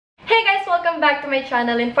back to my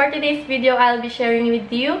channel, and for today's video, I'll be sharing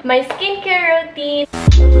with you my skincare routine.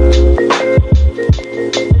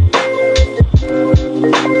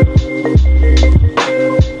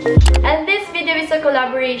 And this video is a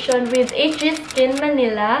collaboration with HG Skin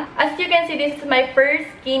Manila. As you can see, this is my first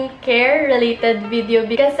skincare related video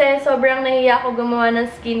kasi sobrang nahiya ako gumawa ng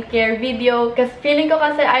skincare video kasi feeling ko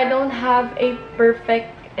kasi I don't have a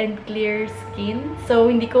perfect and clear skin. So,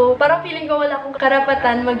 parang feeling ko wala akong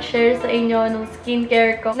karapatan mag-share sa inyo ng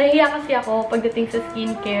skincare ko. Nahiya kasi ako pagdating sa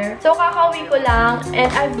skincare. So, kakauwi ko lang and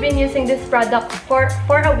I've been using this product for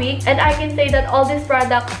a week and I can say that all these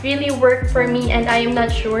products really work for me and I am not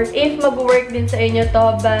sure if mag-work din sa inyo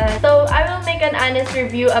to. So, I will make an honest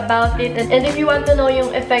review about it and if you want to know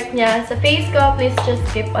yung effect niya sa face ko, please just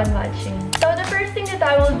keep on watching. So, the first thing that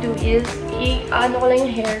I will do is ano ko lang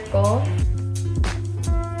yung hair ko.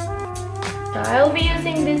 I'll be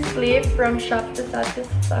using this clip from Shop to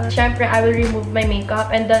Satisfy. Syempre, I will remove my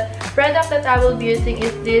makeup. And the product that I will be using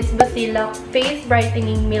is this Basilak Face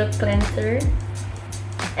Brightening Milk Cleanser.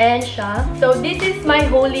 And siya. So, this is my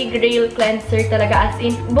holy grail cleanser talaga. As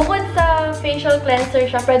in, bukod sa facial cleanser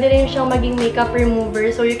siya, pwede rin siyang maging makeup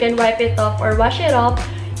remover. So, you can wipe it off or wash it off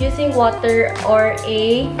using water or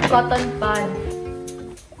a cotton pad.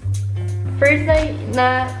 First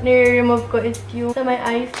na nire-remove ko is yung sa my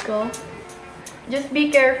eyes ko. Just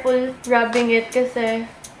be careful rubbing it kasi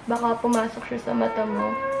baka pumasok siya sa mata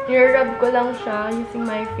mo. I-rub ko lang siya using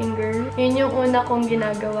my finger. Yun yung una kong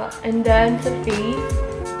ginagawa. And then sa face.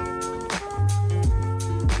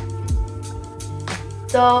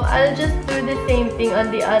 So, I'll just do the same thing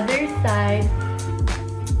on the other side.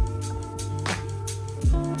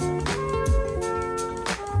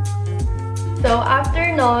 So, after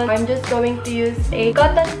nun, I'm just going to use a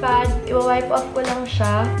cotton pad. I-wipe off ko lang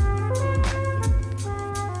siya.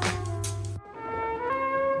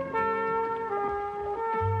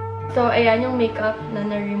 So, ayan yung makeup na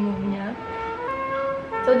na-remove niya.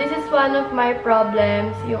 So, this is one of my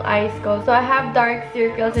problems, yung eyes ko. So, I have dark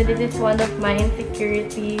circles and this is one of my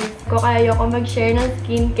insecurities. Kaya ayoko mag-share ng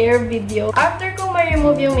skincare video. After kong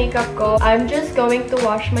ma-remove yung makeup ko, I'm just going to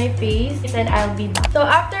wash my face and I'll be back. So,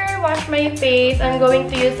 after I wash my face, I'm going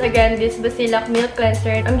to use again this Basilak Milk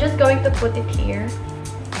Cleanser. I'm just going to put it here.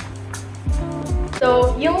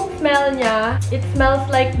 So, yung smell niya, it smells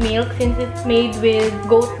like milk since it's made with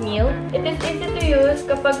goat milk. It is easy to use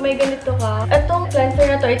kapag may ganito ka. Itong cleanser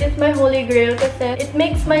na to, it is my holy grail kasi it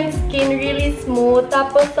makes my skin really smooth.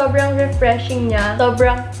 Tapos, sobrang refreshing niya.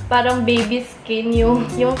 Sobrang parang baby skin yung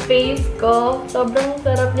face ko. Sobrang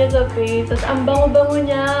sarap niya sa face. Tapos, ang bango-bango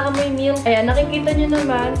niya, amoy milk. Ayan, nakikita niyo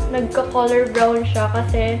naman, nagka-color brown siya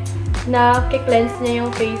kasi na-cleanse niya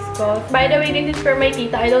yung face ko. By the way, this is for my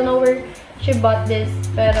tita. I don't know where she bought this,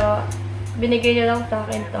 pero binigay niya lang sa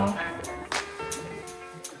akin to.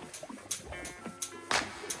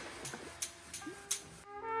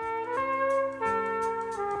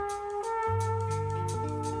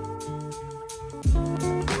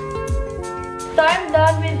 So, I'm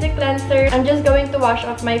done with the cleanser. I'm just going to wash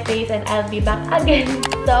off my face and I'll be back again.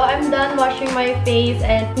 So, I'm done washing my face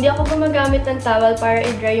and hindi ako gumagamit ng towel para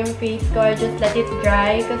i-dry yung face ko. I just let it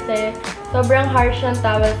dry kasi sobrang harsh ng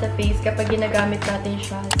towel sa face kapag ginagamit natin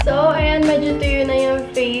siya. So, ayan, medyo tuyo na yung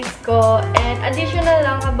face ko. And additional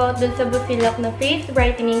lang about dun sa Basilak na Face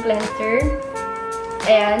Brightening Cleanser.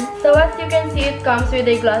 Ayan. So, as you can see, it comes with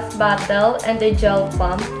a glass bottle and a gel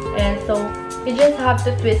pump. And so, you just have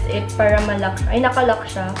to twist it para ma-lock siya. Ay, naka-lock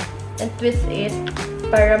siya. And twist it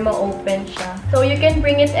para ma-open siya. So, you can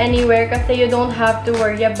bring it anywhere kasi you don't have to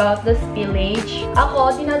worry about the spillage.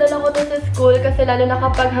 Ako, dinadala ko to sa school kasi lalo na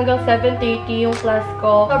kapag hanggang 7:30 yung class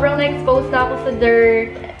ko. Sobrang na-expose na ako sa dirt.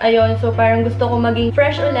 Ayun, so parang gusto ko maging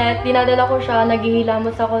fresh ulit. Dinadala ko siya,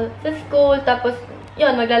 naghihilamos ako sa school. Tapos,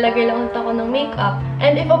 yun, maglalagay lang ulit ako ng makeup.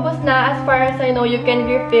 And if ubos na, as far as I know, you can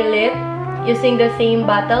refill it using the same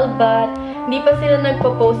bottle. But, hindi pa sila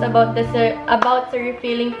nagpo-post about the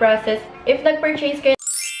refilling process. If nag-purchase kayo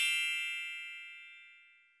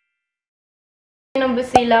ng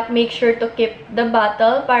Basilak, make sure to keep the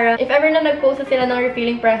bottle para if ever na nag-post sila ng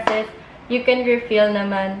refilling process, you can refill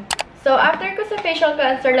naman. So, after ko sa facial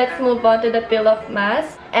cleanser, let's move on to the peel-off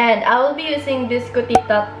mask. And I will be using this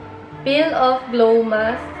Kutita Peel-Off Glow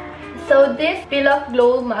Mask. So, this Peel-Off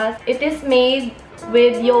Glow Mask, it is made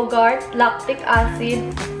with yogurt, lactic acid,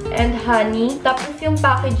 and honey. Tapos yung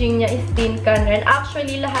packaging niya is tin can. And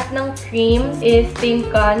actually, lahat ng creams is tin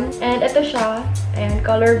can. And ito siya. Ayan,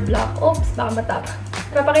 color black. Oops, baka matapa.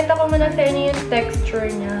 Papakita ko muna sa inyo yung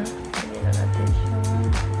texture niya. Hindi na natin siya.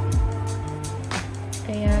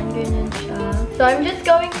 Ayan, ganyan siya. So, So, I'm just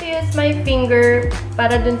going to use my finger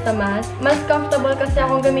para dun sa mask. Mas comfortable kasi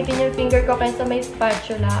akong gamitin yung finger ko kaysa may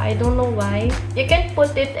spatula. I don't know why. You can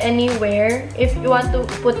put it anywhere. If you want to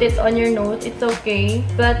put it on your nose, it's okay.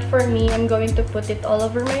 But for me, I'm going to put it all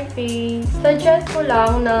over my face. Suggest ko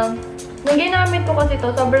lang na nung ginamit ko kasi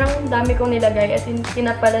to, sobrang dami kong nilagay. As in,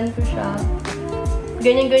 tinapalan ko siya.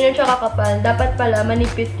 Ganyan-ganyan siya kakapal. Dapat pala,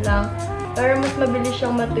 manipis lang. Pero mas mabilis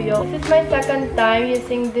siyang matuyo. This is my second time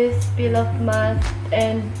using this peel-off mask.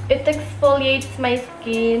 And it exfoliates my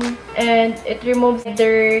skin. And it removes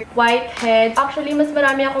dirt, whiteheads. Actually, mas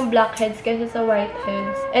marami akong blackheads kaysa sa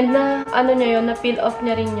whiteheads. And na, ano niya yun, na peel off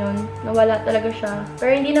niya rin yun. Nawala talaga siya.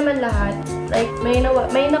 Pero hindi naman lahat. Like, may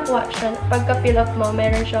nakuha siya. Pagka peel off mo,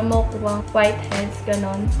 meron siya makukuha whiteheads,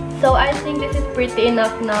 ganon. So, I think this is pretty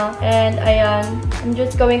enough na. And, ayan. I'm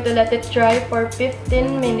just going to let it dry for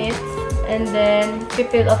 15 minutes. And then,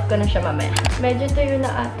 peel off ko na siya mamaya. Medyo tuyo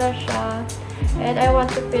na ata siya. And I want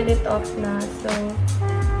to peel it off na. So,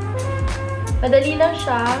 madali lang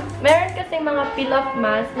siya. Meron kasi mga peel-off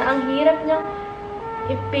mask na ang hirap niyang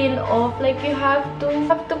i-peel off. Like, you have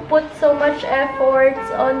to put so much efforts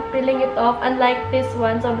on peeling it off. Unlike this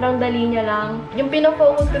one, sobrang dali niya lang. Yung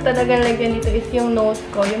pinofocus ko talaga lagyan dito is yung nose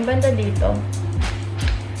ko. Yung banda dito.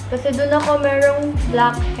 Kasi doon ako merong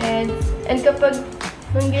blackheads. And kapag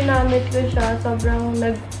nung ginamit ko siya, sobrang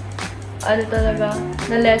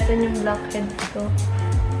na-lessen yung blackheads ko.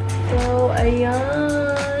 So,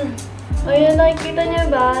 ayan. Ayan, nakikita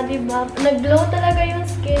niyo ba? Diba? Nag-glow talaga yung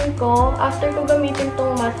skin ko after ko gamitin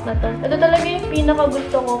tong mask na to. Ito talaga yung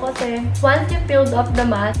pinaka-gusto ko kasi once you peeled off the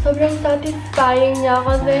mask, sobrang satisfying niya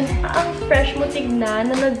kasi ang fresh mo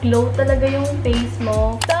tignan na nag-glow talaga yung face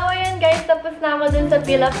mo. So, ayan guys, tapos na ako dun sa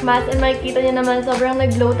peel-off mask and makikita niyo naman sobrang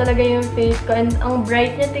nag-glow talaga yung face ko and ang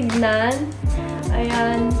bright niya tignan.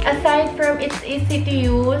 Ayan. Aside from it's easy to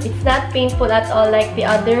use, it's not painful at all like the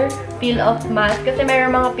other peel-off mask. Kasi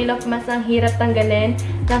mayroong mga peel-off mask na hirap tanggalin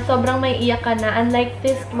na sobrang may iyak ka na. Unlike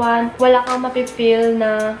this one, wala kang mapipeel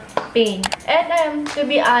na pain. And to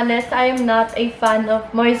be honest, I am not a fan of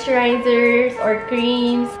moisturizers or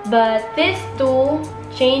creams. But these two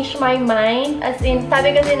changed my mind. As in,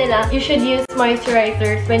 sabi kasi nila, you should use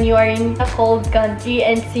moisturizers when you are in a cold country.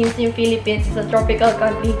 And since yung Philippines is a tropical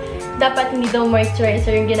country, dapat hindi daw moisturizer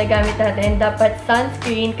yung ginagamit natin. Dapat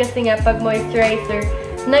sunscreen kasi nga pag moisturizer,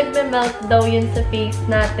 nagme-melt daw yun sa face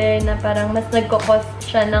natin na parang mas nagkakos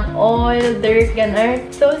siya ng oil, dirt, ganun.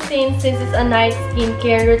 So since this is a night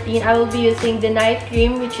skincare routine, I will be using the night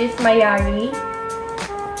cream which is Mayari.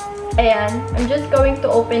 Ayan. I'm just going to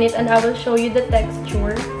open it and I will show you the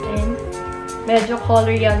texture. And medyo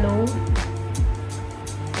color yellow.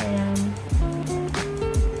 Ayan.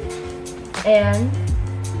 Ayan.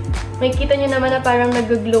 Makikita nyo naman na parang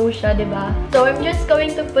nag-glow siya, diba? So, I'm just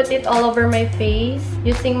going to put it all over my face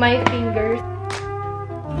using my fingers.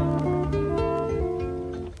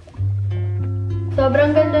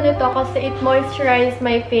 Sobrang ganda nito kasi it moisturized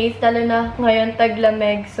my face, lalo na ngayon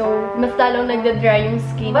taglamig. So, mas lalong nagda-dry yung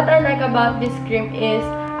skin. What I like about this cream is,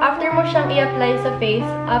 after mo siyang i-apply sa face,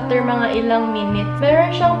 after mga ilang minutes, meron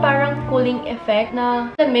siyang parang cooling effect na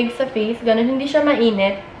lamig sa face. Ganun, hindi siya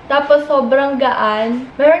mainit. Tapos, sobrang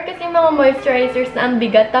gaan. Meron kasi mga moisturizers na ang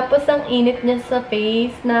bigat. Tapos, ang init niya sa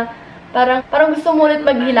face na parang gusto mo ulit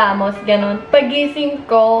maghilamos. Ganon. Pagising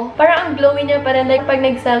ko, parang ang glowy niya pa rin. Like, pag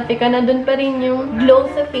nag-selfie ka, nandun pa rin yung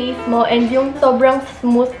glow sa face mo. And yung sobrang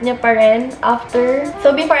smooth niya pa rin after.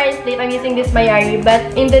 So, before I sleep, I'm using this Mayari. But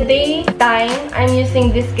in the daytime, I'm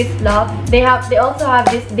using this Kiss Love. They also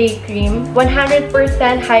have this day cream. 100%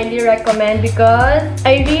 highly recommend because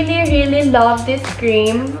I really love this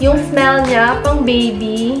cream. Yung smell niya, pang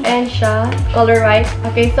baby. And siya, color white.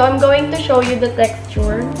 Okay, so I'm going to show you the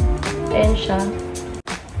texture. Ayan siya.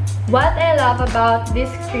 What I love about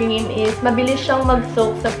this cream is mabilis siyang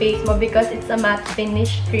mag-soak sa face mo because it's a matte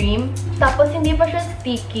finish cream. Tapos, hindi pa siya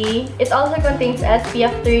sticky. It also contains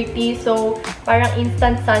SPF 30, so parang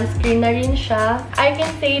instant sunscreen na rin siya. I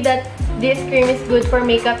can say that this cream is good for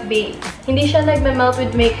makeup base. Hindi siya nagme-melt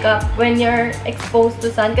with makeup when you're exposed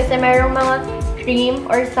to sun kasi mayroong mga cream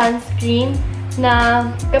or sunscreen na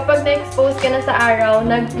kapag na-expose ka na sa araw,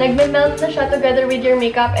 nagme-melt na siya together with your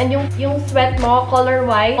makeup and yung sweat mo, color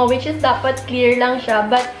white, which is dapat clear lang siya.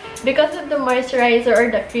 But because of the moisturizer or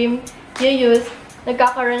the cream you use,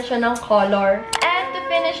 nagkakaroon siya ng color. And to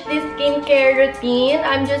finish this skincare routine,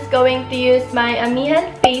 I'm just going to use my Amihan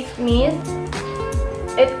Face Mist.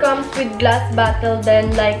 It comes with glass bottle then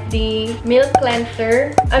like the milk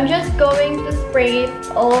cleanser. I'm just going to spray it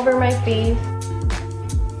all over my face.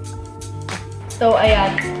 So,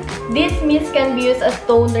 ayan. This mist can be used as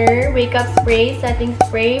toner, wake up spray, setting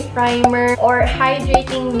spray, primer, or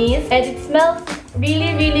hydrating mist. And it smells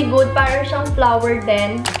really good. Para siyang flower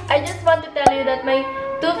din. I just want to tell you that my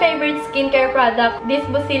two favorite skincare products, this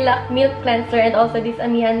Busilak Milk Cleanser and also this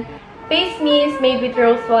Anihan Face Mist made with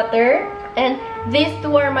rose water. And these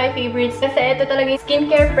two are my favorites kasi ito talaga yung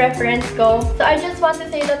skincare preference ko. So I just want to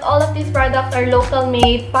say that all of these products are local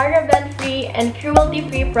made, paraben-free, and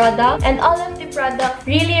cruelty-free products. And all of the products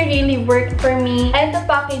really work for me. And the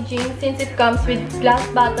packaging, since it comes with glass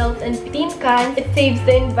bottles and tin cans, it saves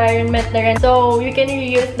the environment na rin. So you can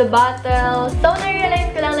reuse the bottles. So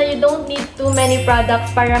na-realize ko lang na you don't need too many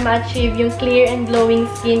products para ma-achieve yung clear and glowing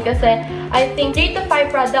skin kasi I think 3 to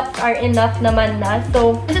 5 products are enough naman na.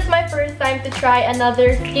 So this is my first time to try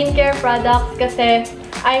another skincare products kasi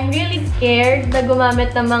I'm really scared na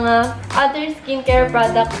gumamit ng mga other skincare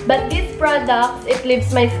products. But these products, it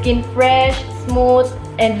leaves my skin fresh, smooth,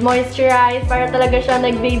 and moisturized. Para talaga siya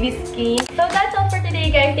nag-baby skin. So that's all for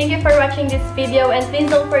today, guys. Thank you for watching this video. And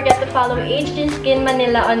please don't forget to follow HG Skin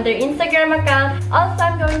Manila on their Instagram account. Also,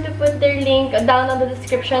 I'm going to put their link down on the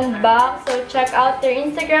description box. So check out their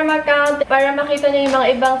Instagram account para makita nyo yung mga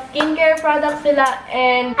ibang skincare products nila.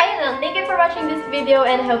 And ayun lang. Thank you for watching this video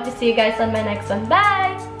and I hope to see you guys on my next one.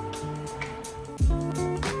 Bye!